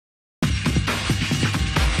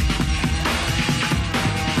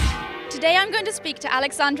Today I'm going to speak to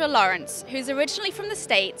Alexandra Lawrence, who's originally from the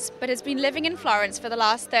States but has been living in Florence for the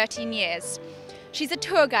last 13 years. She's a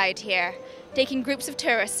tour guide here, taking groups of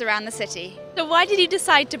tourists around the city. So why did you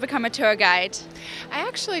decide to become a tour guide? I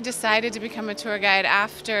actually decided to become a tour guide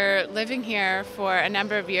after living here for a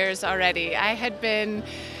number of years already. I had been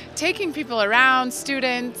taking people around,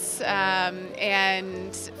 students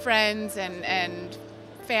and friends and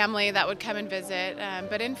family that would come and visit,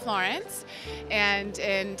 but in Florence and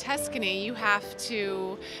in Tuscany you have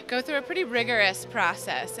to go through a pretty rigorous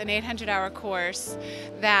process, an 800-hour course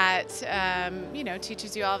that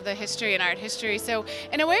teaches you all of the history and art history. So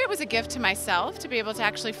in a way it was a gift to myself to be able to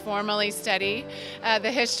actually formally study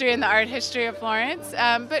the history and the art history of Florence,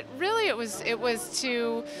 but really it was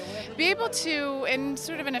to be able to, in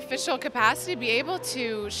sort of an official capacity, be able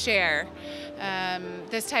to share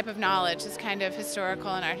this type of knowledge, this kind of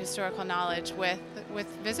historical and art historical knowledge with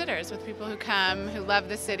visitors, with people who come, who love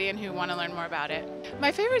the city and who want to learn more about it.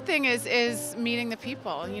 My favorite thing is meeting the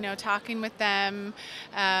people, talking with them,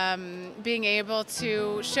 being able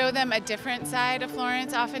to show them a different side of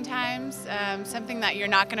Florence oftentimes, something that you're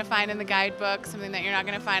not going to find in the guidebook, something that you're not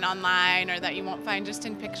going to find online or that you won't find just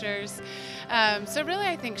in pictures. So really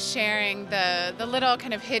I think sharing the little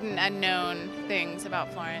kind of hidden, unknown things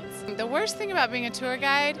about Florence. The worst thing about being a tour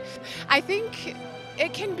guide, I think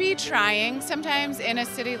it can be trying sometimes in a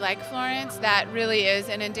city like Florence that really is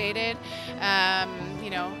inundated,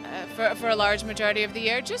 for a large majority of the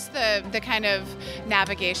year. Just the kind of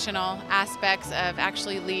navigational aspects of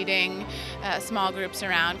actually leading small groups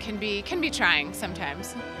around can be trying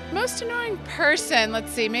sometimes. Most annoying person,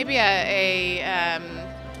 let's see, maybe an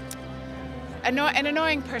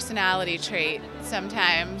annoying personality trait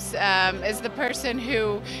sometimes is the person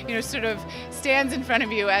who sort of stands in front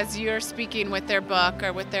of you as you're speaking with their book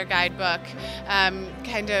or with their guidebook,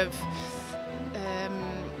 kind of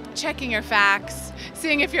checking your facts,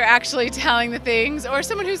 seeing if you're actually telling the things, or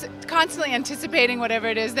someone who's constantly anticipating whatever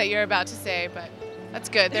it is that you're about to say. But that's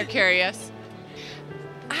good, they're curious.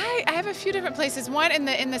 I have a few different places. One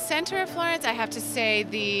in the center of Florence, I have to say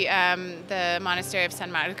the monastery of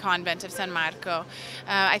San Marco, convent of San Marco.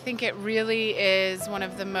 I think it really is one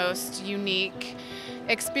of the most unique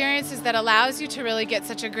experiences that allows you to really get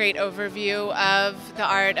such a great overview of the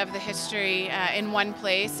art, of the history in one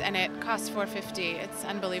place, and it costs $4.50. It's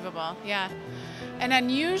unbelievable. Yeah. An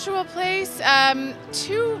unusual place,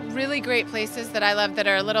 two really great places that I love that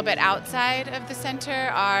are a little bit outside of the center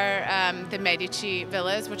are the Medici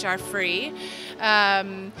villas, which are free.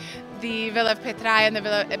 The Villa of Petraia and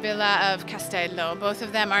the Villa of Castello. Both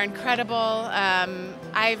of them are incredible.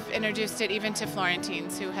 I've introduced it even to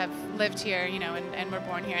Florentines who have lived here, and were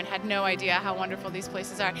born here and had no idea how wonderful these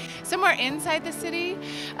places are. Somewhere inside the city,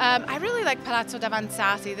 I really like Palazzo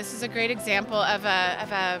d'Avanzati. This is a great example of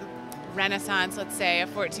a Renaissance, let's say, a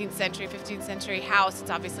 14th century, 15th century house.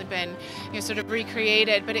 It's obviously been sort of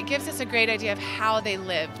recreated, but it gives us a great idea of how they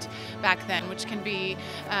lived back then, which can be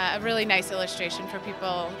a really nice illustration for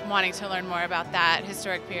people wanting to learn more about that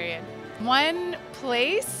historic period. One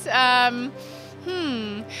place, I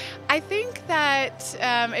think that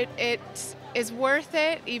it is worth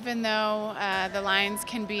it, even though the lines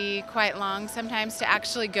can be quite long sometimes, to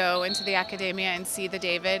actually go into the Accademia and see the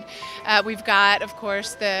David. We've got, of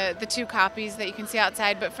course, the two copies that you can see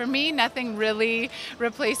outside, but for me, nothing really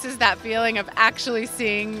replaces that feeling of actually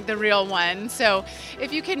seeing the real one. So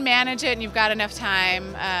if you can manage it and you've got enough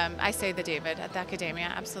time, I say the David at the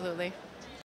Accademia, absolutely.